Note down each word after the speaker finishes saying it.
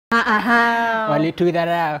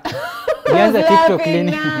Walitudharau. Ulianza TikTok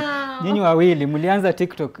lini? Nyinyi wawili mlianza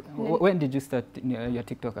TikTok. When did you start your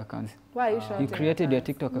TikTok account? Why are you shouting? You created your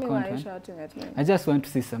TikTok account. Why are you shouting at me? I just want to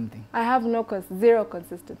see something. I have zero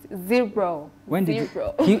consistency. Zero. When did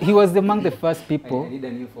you? He was among the first people. I need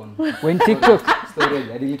a new phone. When TikTok storage,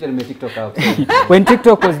 I deleted my TikTok out. When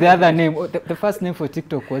TikTok was the other name, the first name for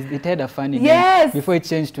TikTok was, it had a funny name before it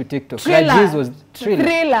changed to TikTok. Rajiz was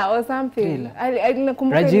Thriller or something.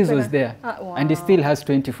 Rajiz was there, wow. And he still has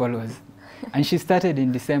 20 followers. And she started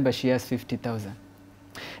in December, she has 50,000.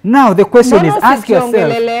 Now the question is, ask yourself. Now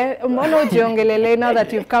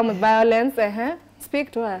that you've come with violence, speak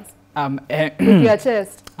to us. With your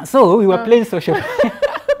chest. So we were playing social.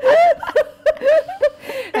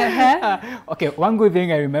 Okay, one good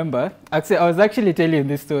thing I remember, actually, I was actually telling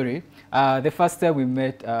this story. The first time we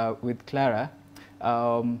met with Clara,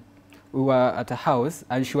 we were at a house,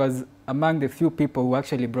 and she was among the few people who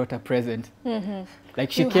actually brought a present. Like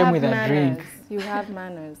she came with a drink. You have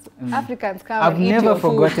manners. Africans come I've never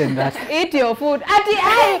forgotten that. Eat your food. Ati,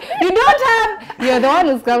 you don't have. You're the one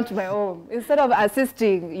who's come to my home. Instead of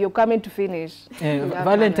assisting, you're coming to finish.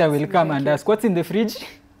 Valentine will come and ask, what's in the fridge?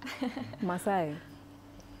 Masai.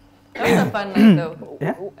 That was a fun night though.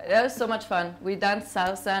 Yeah? That was so much fun. We danced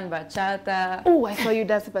salsa and bachata. Oh, I saw you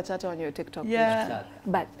dance bachata on your TikTok. Yeah.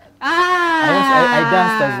 But I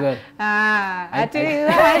danced as well.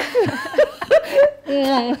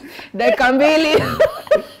 The Kambili.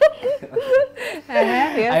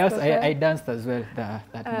 I danced as well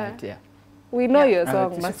that night, yeah. We know your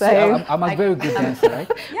song, Masai. I'm a very good dancer, right?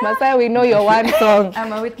 Masai, we know your one song.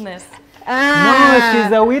 I'm a witness. No,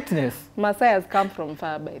 she's a witness. Masai has come from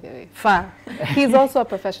far, by the way. Far. He's also a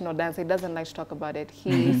professional dancer. He doesn't like to talk about it.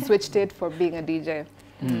 He switched it for being a DJ.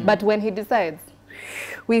 But when he decides,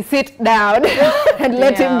 we sit down and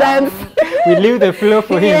let him dance. We leave the floor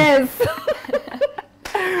for him. Yes.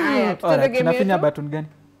 Alright, tunafinya button gani?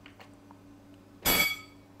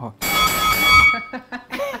 Oh.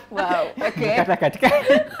 Wow, okay.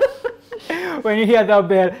 When you hear that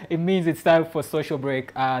bell, it means it's time for social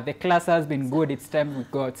break. The class has been good. It's time we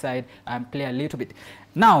go outside and play a little bit.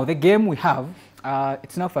 Now, the game we have,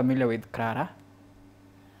 it's not familiar with Clara.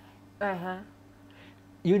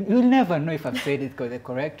 You'll never know if I've said it because the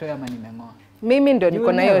correct way ama nimengoa. Mimi ndo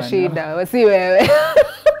niko na hiyo shida, si wewe.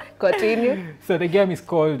 Continue. So the game is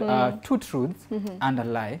called Two Truths and a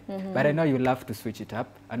Lie, but I know you love to switch it up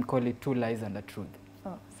and call it Two Lies and a Truth.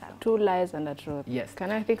 Oh, Two lies and a truth. Yes.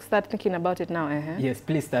 Can I start thinking about it now? Yes,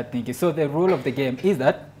 please start thinking. So the rule of the game is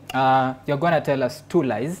that you're going to tell us 2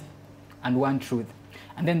 lies and 1 truth.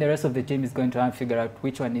 And then the rest of the team is going to figure out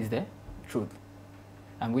which one is the truth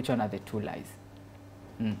and which one are the 2 lies.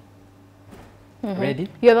 Ready?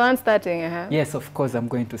 You're the one starting, Yes, of course, I'm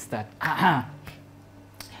going to start.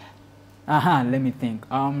 Let me think.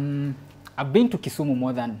 I've been to Kisumu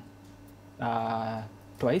more than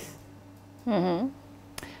twice.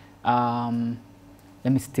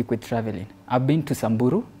 Let me stick with traveling. I've been to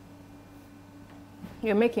Samburu.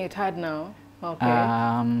 You're making it hard now.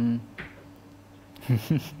 Okay.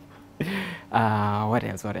 What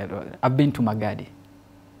else? I've been to Magadi.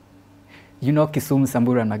 You know Kisumu,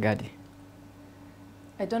 Samburu, and Magadi?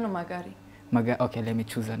 I don't know Magadi. Okay, let me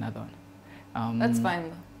choose another one. That's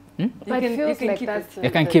fine. But it feels like that's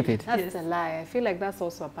you can keep it. That's a lie. I feel like that's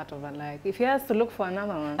also a part of a lie. If he has to look for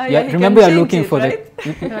another one. Remember, you're looking for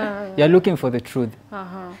you're looking for the truth.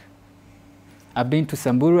 I've been to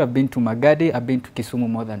Samburu, I've been to Magadi, I've been to Kisumu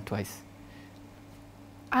more than twice.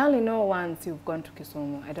 I only know once you've gone to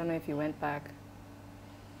Kisumu. I don't know if you went back.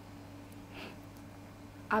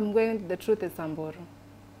 I'm going, the truth is Samburu.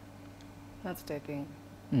 That's the thing.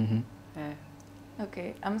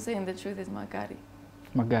 Okay, I'm saying the truth is Magadi.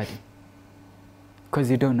 Magadi. Because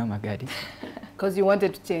you don't know Magadi. Because you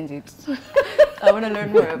wanted to change it. I want to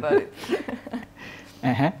learn more about it.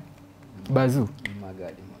 Bazu.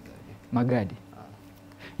 Magadi.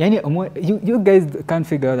 Yani, you guys can't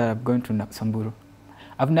figure out that I've gone to Samburu.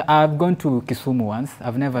 I've gone to Kisumu once.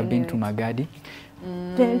 I've never been to Magadi.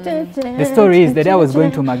 The story is that I was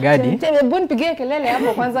going to Magadi. Thank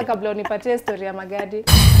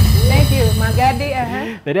you, Magadi.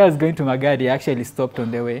 The day I was going to Magadi, I actually stopped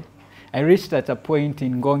on the way. I reached at a point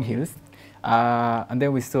in Ngong Hills, and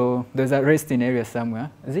then we saw there's a resting area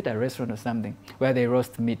somewhere. Is it a restaurant or something where they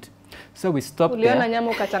roast meat? So we stopped there.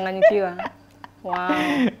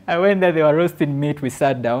 Wow. I went there, they were roasting meat, we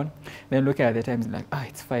sat down. Then looking at the time, it's like,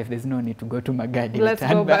 it's 5, there's no need to go to Magadi. Let's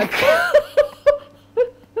go back.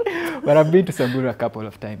 But I've been to Samburu a couple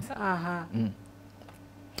of times.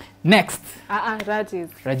 Next. Rajiz.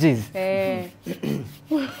 Rajiz.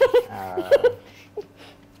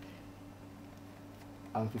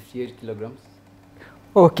 I'm 58 kilograms.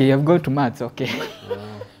 Okay, I've gone to maths. Okay.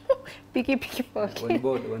 Picky, pocky.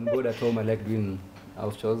 When bored at home, I like doing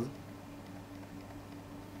house chores.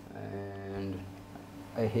 And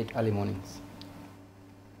I hate early mornings.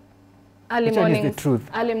 Early Which one is mornings. the truth?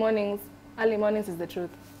 Early mornings. Early mornings is the truth.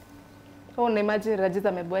 Oh, imagine Rajiza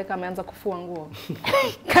ameboeka ameanza kufua nguo.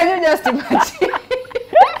 Can you just imagine?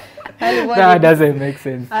 Early mornings. That doesn't make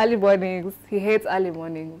sense. Early mornings. He hates early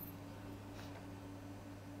mornings.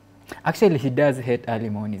 Actually, he does hate early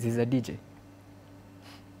mornings. He's a DJ.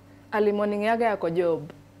 Early morning yake yako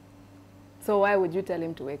job. So why would you tell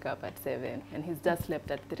him to wake up at 7 and he's just slept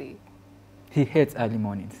at 3? He hates early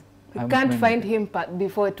mornings. We can't find him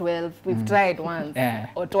before 12. We've tried once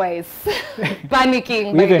or twice.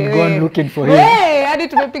 Panicking. We've even gone looking for him. Hey, hadi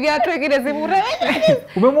tumepiga watu wengine simu.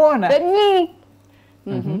 Umemwona?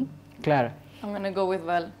 Clara. I'm going to go with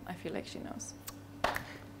Val. I feel like she knows.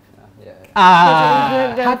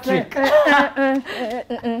 Yeah. Hat-trick.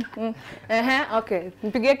 Okay.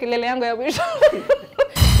 Mpigie kelele yangu ya mwisho.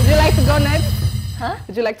 Would you like to go next? Huh?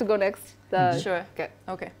 Would you like to go next? Sure. Okay.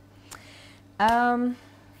 Okay.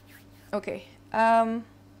 Okay.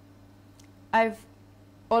 I've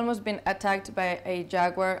almost been attacked by a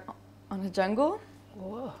jaguar on a jungle.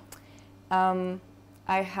 Whoa.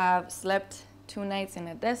 I have slept 2 nights in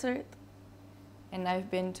a desert, and I've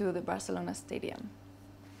been to the Barcelona stadium.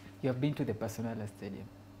 You have been to the Barcelona stadium.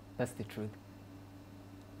 That's the truth.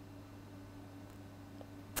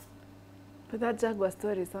 But that jaguar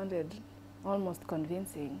story sounded almost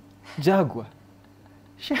convincing. Jaguar.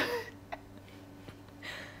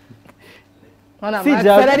 Ona Si Max,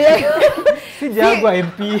 Jaguar. sarari- Si Jaguar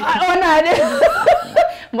MP. Ona.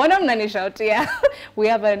 Mbona mnanishautia? We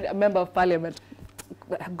have a member of parliament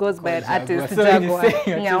goes by an artist, So Jaguar. you're saying artist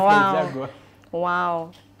Yeah, like wow. Jaguar.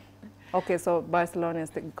 Wow. Okay, so Barcelona is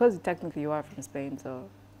because technically you are from Spain, so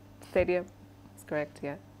stadium is correct,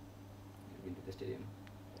 yeah. I've been to the stadium.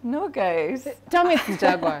 No, guys. Tell me it's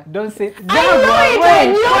Jaguar. Don't say Jaguar. I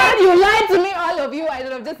knew it! You lied to me, all of you. I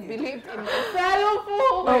would have just believed in myself.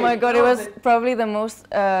 Oh my God, it was probably the most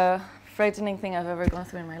frightening thing I've ever gone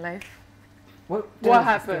through in my life. What What tell us the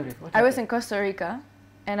happened? story. What I was in Costa Rica,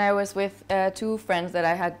 and I was with 2 friends that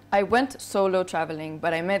I had. I went solo traveling,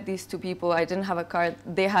 but I met these 2 people. I didn't have a car.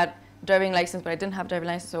 They had driving license, but I didn't have driving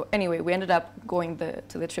license. So anyway, we ended up going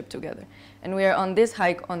to the trip together, and we are on this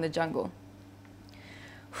hike on the jungle.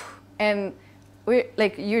 And we're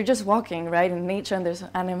like, you're just walking, right, in nature, and there's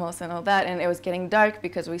animals and all that. And it was getting dark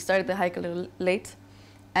because we started the hike a little late,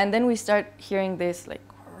 and then we start hearing this like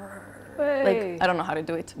I don't know how to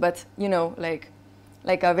do it, but you know, like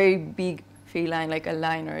a very big feline, like a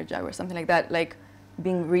lion or a jaguar or something like that, like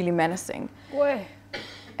being really menacing. Way.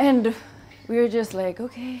 And we were just like,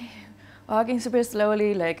 okay, walking super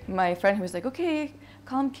slowly. Like my friend who was like, okay,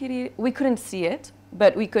 calm kitty. We couldn't see it,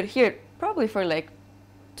 but we could hear it probably for like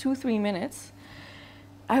 2-3 minutes.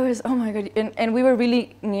 I was, oh my God, and we were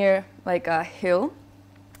really near like a hill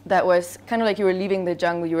that was kind of like you were leaving the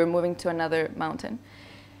jungle, you were moving to another mountain.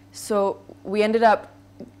 So we ended up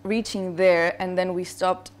reaching there, and then we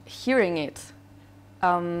stopped hearing it.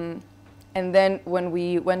 And then when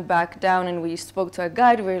we went back down and we spoke to a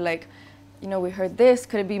guide, we were like, you know, we heard this.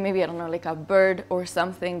 Could it be maybe, I don't know, like a bird or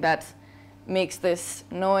something that makes this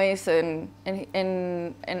noise? And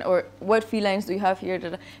or what felines do you have here?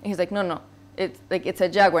 And he's like, no, it's like it's a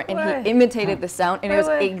jaguar. And he imitated the sound, and it was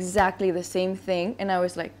exactly the same thing. And I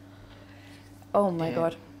was like, oh my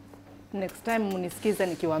God. Next time munisikiza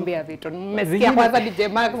nikiwaambia vitu. Mmesikia kwanza DJ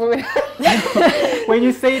Max. When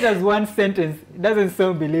you say it as one sentence, it doesn't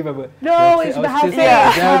sound believable. No, it's her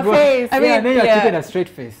face. Her face. I mean, then you're keeping a straight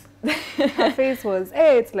face. Her face was,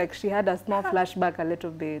 hey, it's like she had a small flashback a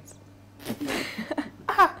little bit.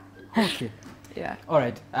 Okay. Yeah. All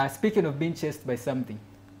right. Speaking of being chased by something.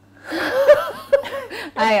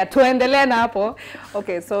 Aya, tuendelee na hapo.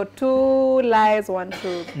 Okay, so 2 lies, 1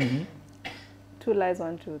 truth. 2 lies,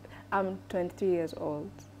 1 truth. I'm 22 years old.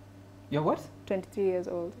 You're what? 22 years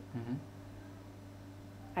old.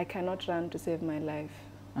 I cannot run to save my life.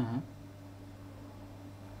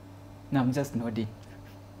 No, I'm just nodding.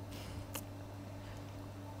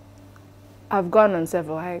 I've gone on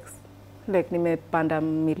several hikes. Like nimepanda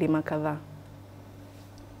milima kadhaa.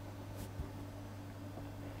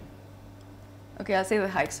 Okay, I'll say the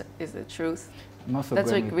hikes is the truth. I'm also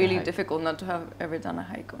That's going like with the really hike. difficult not to have ever done a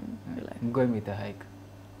hike on your life. I'm going with the hike.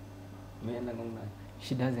 Umeenda ngomna?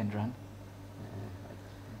 She doesn't run.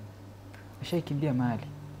 Ashaikimbia mahali.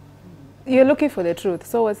 You're looking for the truth.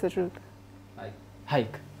 So what's the truth? Like,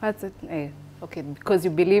 Hike. What's it? Eh. Okay, because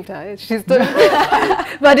you believed her. She's told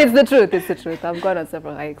but it's the truth, it's the truth. I've gone on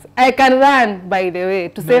several hikes. I can run, by the way,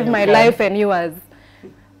 to save my life and yours.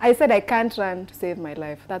 I said I can't run to save my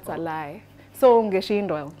life. That's a lie. So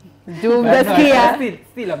ungeshindwa. Do the skier.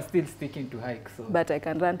 Still, I'm still sticking to hike. So. But I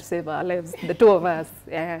can run to save our lives, the two of us.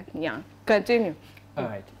 Yeah. Continue. All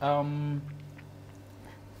right.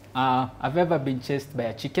 I've ever been chased by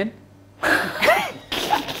a chicken.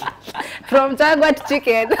 From Chagwa to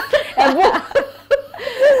chicken.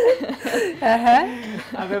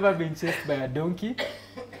 I've ever been chased by a donkey.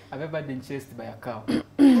 I've ever been chased by a cow.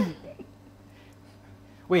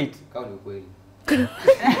 Wait. Cow ni ukweli.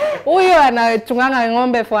 Huyo anachunganga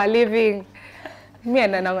ng'ombe for a living. Me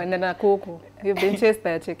na kuku. You've been chased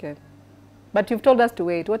by a chicken. But you've told us to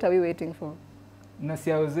wait. What are we waiting for? No,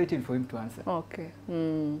 see, I was waiting for him to answer. Okay.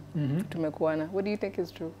 Tumekuana. What do you think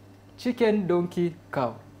is true? Chicken, donkey,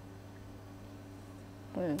 cow.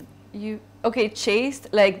 Okay,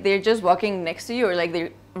 chased, like they're just walking next to you, or like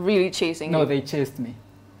they're really chasing you? No, they chased me.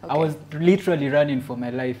 Okay. I was literally running for my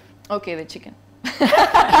life. Okay, the chicken.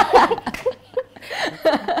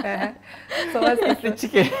 So what's The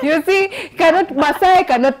chicken. You see, Masai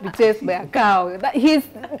cannot be chased by a cow. He's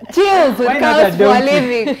chills with Why not cows a for a donkey?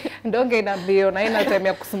 living. Donkey na bio, na ina time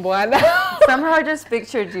ya kusumbuana. Somehow I just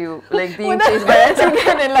pictured you like being chased by a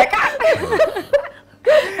chicken and like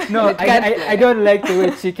No, I don't like the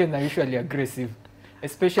way chickens are usually aggressive.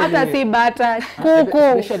 Especially, Hata si bata,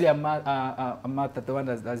 kuku. especially a mother, the one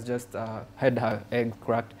that's just had her egg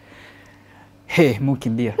cracked. Hey,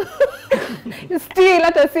 mukimbia. You still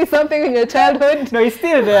hata see something in your childhood. No, he's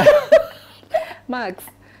still there. Max,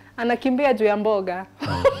 anakimbia juu ya mboga.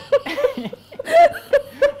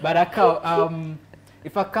 But a cow,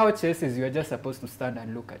 if a cow chases you, you're just supposed to stand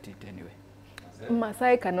and look at it anyway.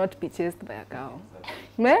 Masai cannot be chased by a cow.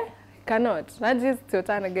 Me? Cannot. That's just your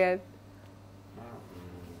turn again.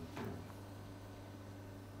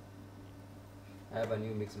 I have a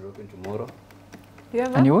new mix dropping tomorrow. You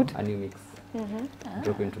have And you would? A new mix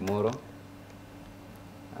dropping tomorrow.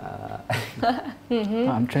 Oh,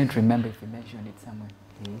 I'm trying to remember if you mentioned it somewhere.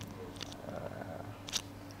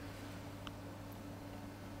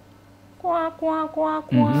 Kwa, kwa, kwa,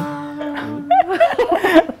 kwa.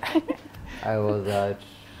 I was at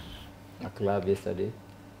a club yesterday.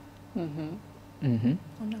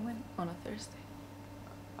 on a Thursday.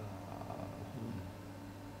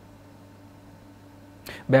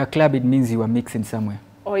 By a club, it means you were mixing somewhere.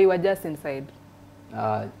 Or you were just inside.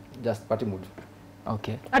 Just party mood.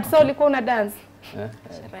 Okay. At so ulikuwa una dance. Eh?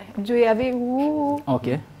 Juu ya vi.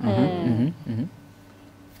 Okay.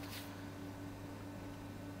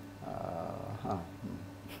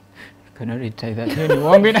 Cannot retry that. No, you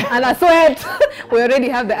want me to- And I sweat. We already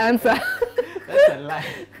have the answer. That's a lie.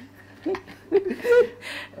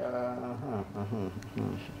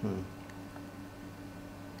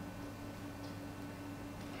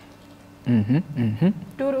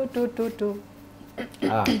 Turu, tu, tu, tu.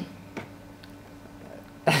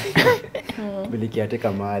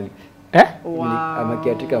 Bilikiatika mahali. Eh? Wow.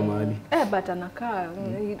 Amakiatika mahali. But anakaa.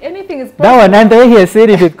 Anything is That possible. one, and the way he said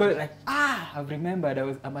it, it's like, I've remembered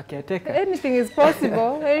I'm a caretaker. Anything is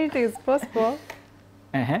possible. Anything is possible.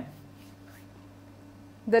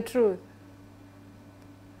 The truth.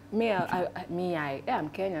 I am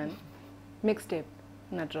Kenyan. Mixtape.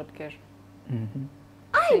 Na drop cash.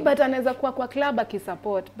 But anaweza kuwa kwa club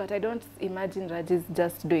akisupport, but I don't imagine Raji's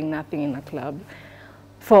just doing nothing in a club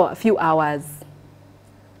for a few hours.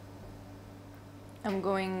 I'm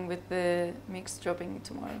going with the mix dropping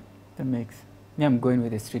tomorrow. The mix. Me, I'm going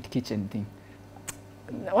with the street kitchen thing.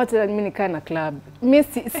 What I mean kind of club. Mi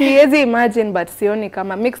siwezi imagine, but sioni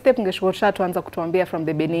kama mixtape ngeshosha tuanza kutuambia from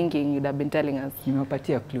the beginning you'd have been telling us.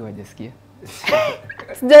 Nimepatia clue hajasikia.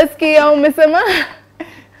 Sijasikia umesema?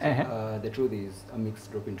 The truth is, a mix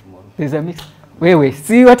dropping tomorrow. There's a mix. Wait.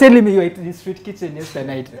 See, you were telling me you were at the street kitchen yesterday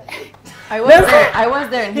night. I was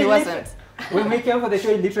there and he wasn't. When we came for the show,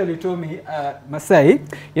 he literally told me, Masai,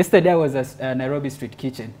 yesterday I was at Nairobi street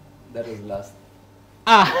kitchen. That was last.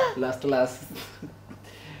 Last.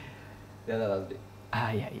 The other last day.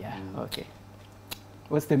 Yeah. Okay.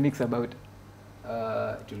 What's the mix about?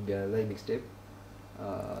 It will be a live mixtape.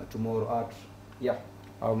 Tomorrow at,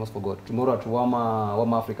 I almost forgot. Tomorrow at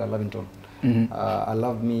Wama Africa, Lavington. I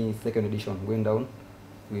Love Me second edition going down.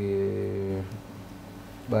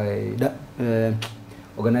 By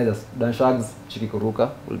organizers Dan Shags, Chiki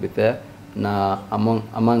Kuruka will be there. Na among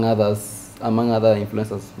other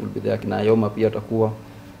influencers will be there. Kina Yoma pia atakuwa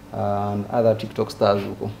and other TikTok stars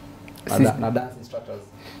huko. Na dance instructors.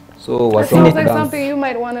 So That sounds like something you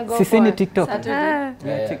might want to go Sisini for. TikTok. Saturday.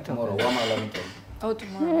 Yeah, TikTok. Tomorrow Wama Lavington. Oh,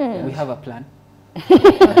 tomorrow. We have a plan.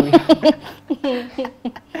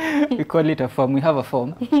 We call it a form. We have a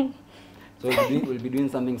form. So we'll be doing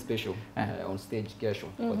something special on stage kesho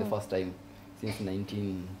for the first time since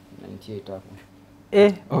 1998 hapo.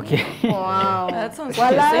 Okay. Wow. That sounds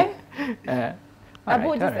Walai. interesting.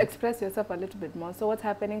 Abu, just express yourself a little bit more. So what's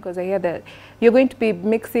happening? Because I hear that you're going to be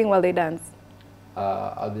mixing while they dance.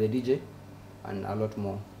 I'll be the DJ and a lot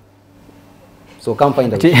more. So come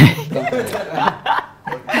find out. Come if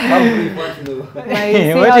you want to know.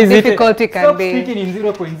 See how difficult it can Stop be. speaking in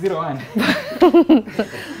 0.01.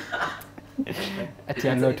 Ati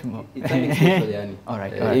a lot more. It's something special, yani. All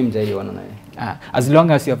right. As As long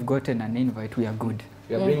as you have gotten an invite, we are good.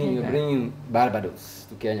 we are bringing Barbados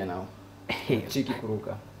to Kenya now. Chiki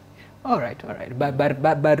Kuruka. All right. Barbados.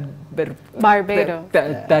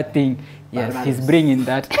 That thing. Yes, Barbados. he's bringing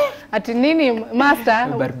that. Ati nini, master?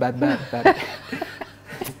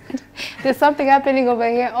 There's something happening over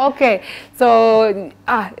here. Okay, so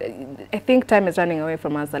I think time is running away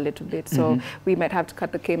from us a little bit, so we might have to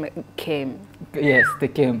cut the came. Yes, they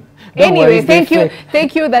came. Don't Anyway, worry, thank you, they-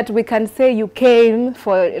 thank you that we can say you came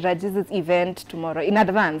for Rajiz's event tomorrow in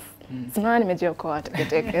advance. So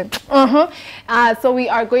we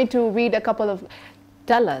are going to read a couple of.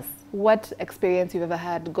 Tell us what experience you've ever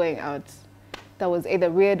had going out that was either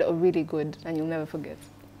weird or really good, and you'll never forget.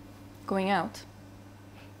 Going out,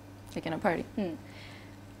 like in a party.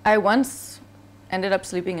 I once ended up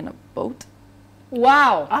sleeping in a boat.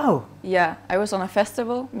 Wow. Oh. Yeah, I was on a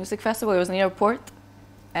festival, music festival. It was near a port,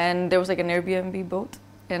 and there was like an Airbnb boat.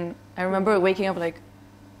 And I remember waking up like,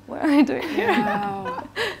 what am I doing here? Wow.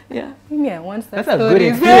 Yeah. Yeah, once That's a good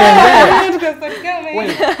experience. Wait,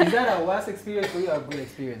 is that a worse experience for you or a good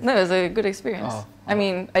experience? No, it was a good experience. Oh. I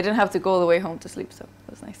mean, I didn't have to go all the way home to sleep, so it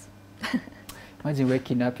was nice. Imagine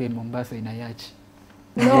waking up in Mombasa in a yacht.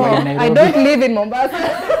 No, You were in I Nairobi. don't live in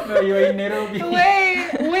Mombasa. No, you're in Nairobi.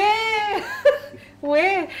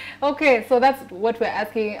 Wait. Okay, so that's what we're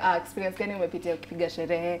asking. Experience gani umepitia kupiga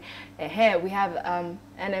sherehe? We have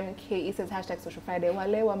NMK says hashtag Social Friday.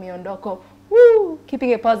 Wale wa miondoko. Woo!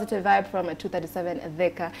 Keeping a positive vibe from a 237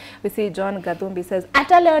 Theka. We see John Gathumbi says,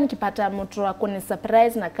 ata leo nikipata mtu wa kuni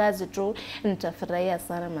surprise na kazi tu nitafurahia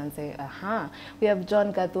sana manze. Aha. We have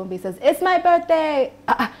John Gathumbi says, it's my birthday.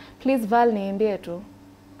 Please Val niimbie tu.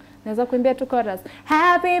 Naweza kuimbia tu chorus.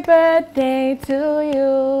 Happy birthday to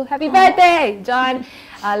you. Happy birthday, John.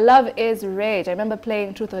 Love is rage. I remember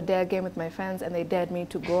playing Truth or Dare game with my friends and they dared me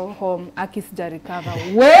to go home. Aki sija recover.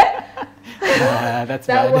 Where? That's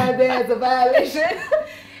That bad. one there is a violation.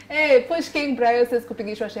 Hey, Push King Brayo says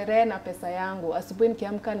kupigishwa sherehe na pesa yangu. Asubuhi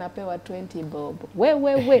nikiamka napewa 20 bob.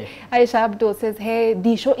 We. Aisha Abdul says, hey,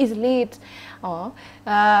 the show is late. Oh,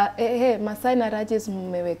 hey, Masai na Rajis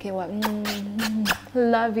mmewekewa.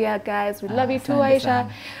 Love ya guys. We love you too, asante Aisha. sana.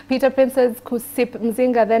 Peter Prince says kusip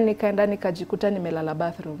mzinga then nikaenda nikajikuta nimelala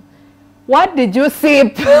bathroom. What did you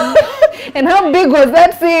sip? And how big was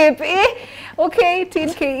that sip? Okay,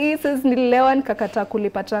 Teen KE says nililewa nikakataa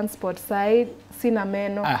kulipa transport side. Sina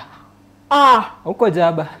meno. Uko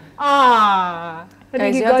Jaba.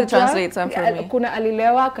 Guys, you have to translate some for me. Kuna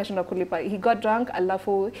alilewa kashinda kulipa. He got drunk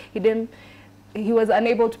alafu he was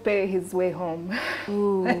unable to pay his way home.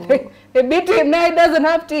 They beat him now he doesn't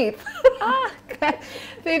have teeth.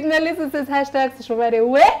 Faith Melissa says hashtag Social Friday.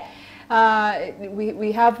 We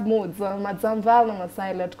have moods. Madzamval na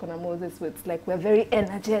Masai leo tuko na moods. It's like we're very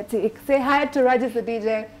energetic. Say hi to Rajis the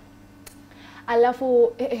DJ.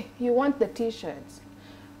 Alafu, you want the t-shirts.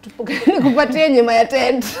 Kupatia nyuma ya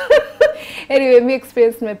tent. Anyway, me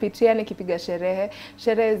experience nimepitia nikipiga sherehe.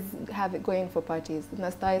 Sherehe is going for parties.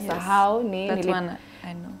 Nastai sahau ni That's one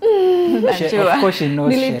I know. I'm sure. Of course she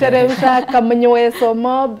knows. Niliteremsha kamnyoeso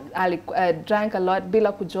mob. I drank a lot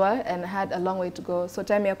bila kujua and had a long way to go. So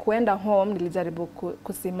time ya kuenda home nilijaribu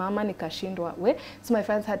kusimama nikashindwa. So my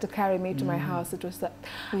friends had to carry me to my house. It was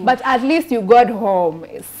but at least you got home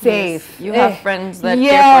safe. Yes. You have friends that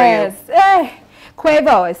care for you.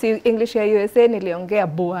 Quavo, I see English here USA niliongea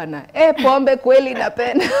buana. Pombe kweli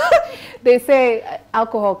napenda. They say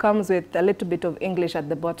alcohol comes with a little bit of English at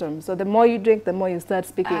the bottom. So the more you drink, the more you start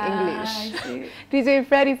speaking English. DJ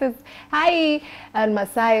Freddy says, hi, and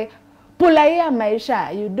Masai, pulaya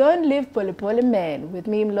maisha, you don't live pole man with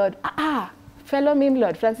meme lord. Fellow meme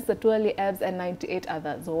lord, Francis Atuali, Ebbs, and 98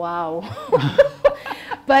 others. Wow.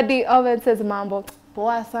 Buddy Owen says, mambo,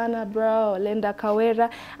 poa sana bro. Linda Kawera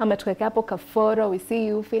ametuweka hapo kaforo. We see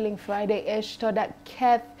you feeling Friday-ish. Toda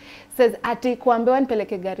Keth says ati kuambiwa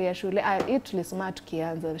nipeleke gari ya shule. Hii tulisoma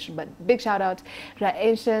tukianza, but big shout out. Ra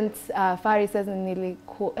Ancient Fari says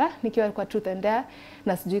nikiwa kwa Truth and Dare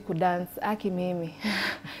na sijui kudance. Aki mimi.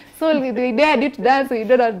 So the idea to dance, you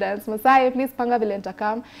don't dance. Masai, please panga vile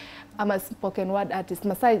nitakam. I'm a spoken word artist.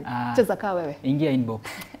 Masai, cheza kaa wewe. Ingia inbox.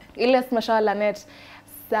 Ile mashallah net.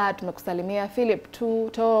 Saa tumekusalimia. Philip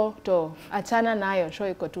to achana nayo, show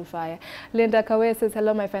iko too fire. Linda Kawe says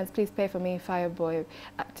hello my friends, please pay for me Fireboy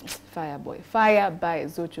Fire by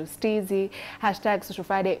Zuchu Steezy #Social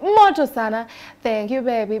Friday moto sana. Thank you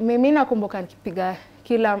baby. Mimi nakumbuka nikipiga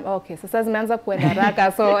kila okay, sasa zimeanza kuenda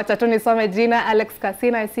haraka, so acha tu nisome jina. Alex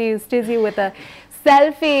Casina, I see you. Steezy with a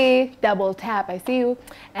selfie, double tap, I see you.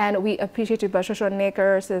 And we appreciate you. Bashosho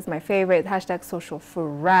Nakers is my favorite. #Social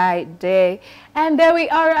Friday. And there we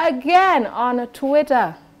are again on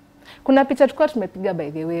Twitter. Kuna picha tukua tumepiga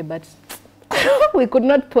by the way, but we could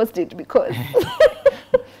not post it because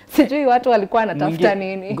sijui watu walikuwa wanatafuta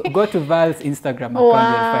nini. Go to Val's Instagram account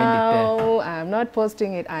and find it there. I'm not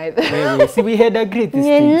posting it either. Wait, see, we had agreed these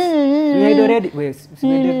things. We had already, we had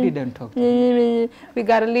agreed and talked. We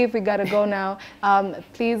gotta leave, we gotta go now.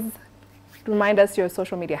 Please remind us your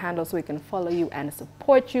social media handles so we can follow you and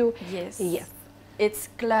support you. Yes. It's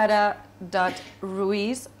Clara.Ruiz,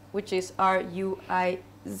 which is RUIZ6.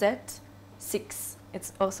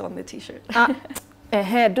 It's also on the t-shirt.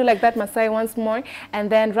 Do like that, Masai, once more. And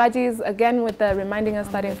then Raji's again with the reminding us,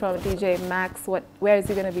 starting from DJ Max, where is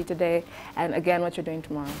he going to be today? And again, what you're doing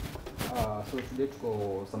tomorrow. So today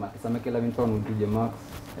tuko Samaki Loving Town with DJ Max,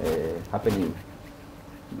 happening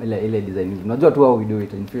ile design. Unajua tu how we do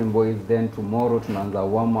it in Film Boys. Then tomorrow tunaanza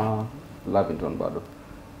Wama Loving Town bado.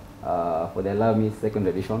 For the Love Me second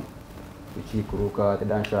edition. Ati Kuruka, The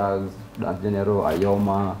Dance Shags, Dance General,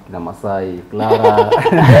 Ayoma, na Masai, Clara.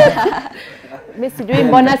 Mimi sijui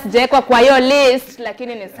mbona sijaekwa kwa hiyo list,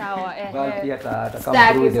 lakini ni sawa. Pia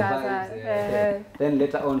atakama through the vibes. Then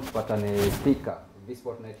later on tupatane speaker,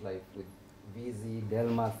 V-Sport Nightlife with VZ,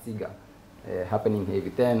 Delma, Siga, happening heavy.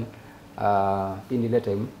 Then in the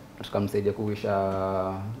time tukamsaidia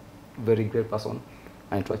kuwisha very great person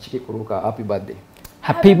anaitwa Chiki Kuruka, happy birthday.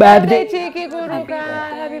 Happy birthday, Chiki Kuruka.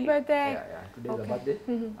 Happy birthday. Yeah. Today's her birthday.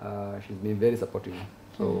 She's been very supportive.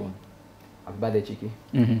 So happy birthday, Chiki.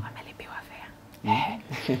 Amelipiwa fare.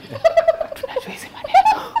 Tunajua hizi maneno.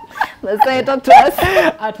 Let's say talk to us.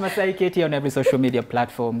 At Masai Katie on every social media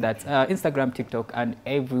platform. That's Instagram, TikTok, and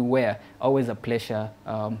everywhere. Always a pleasure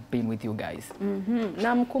being with you guys.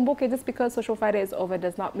 Now, mkumbuke, just because Social Friday is over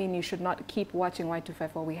does not mean you should not keep watching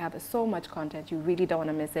Y254. We have so much content. You really don't want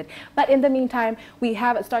to miss it. But in the meantime, we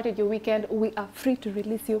have started your weekend. We are free to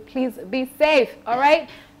release you. Please be safe. All right?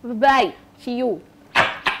 Bye. See you.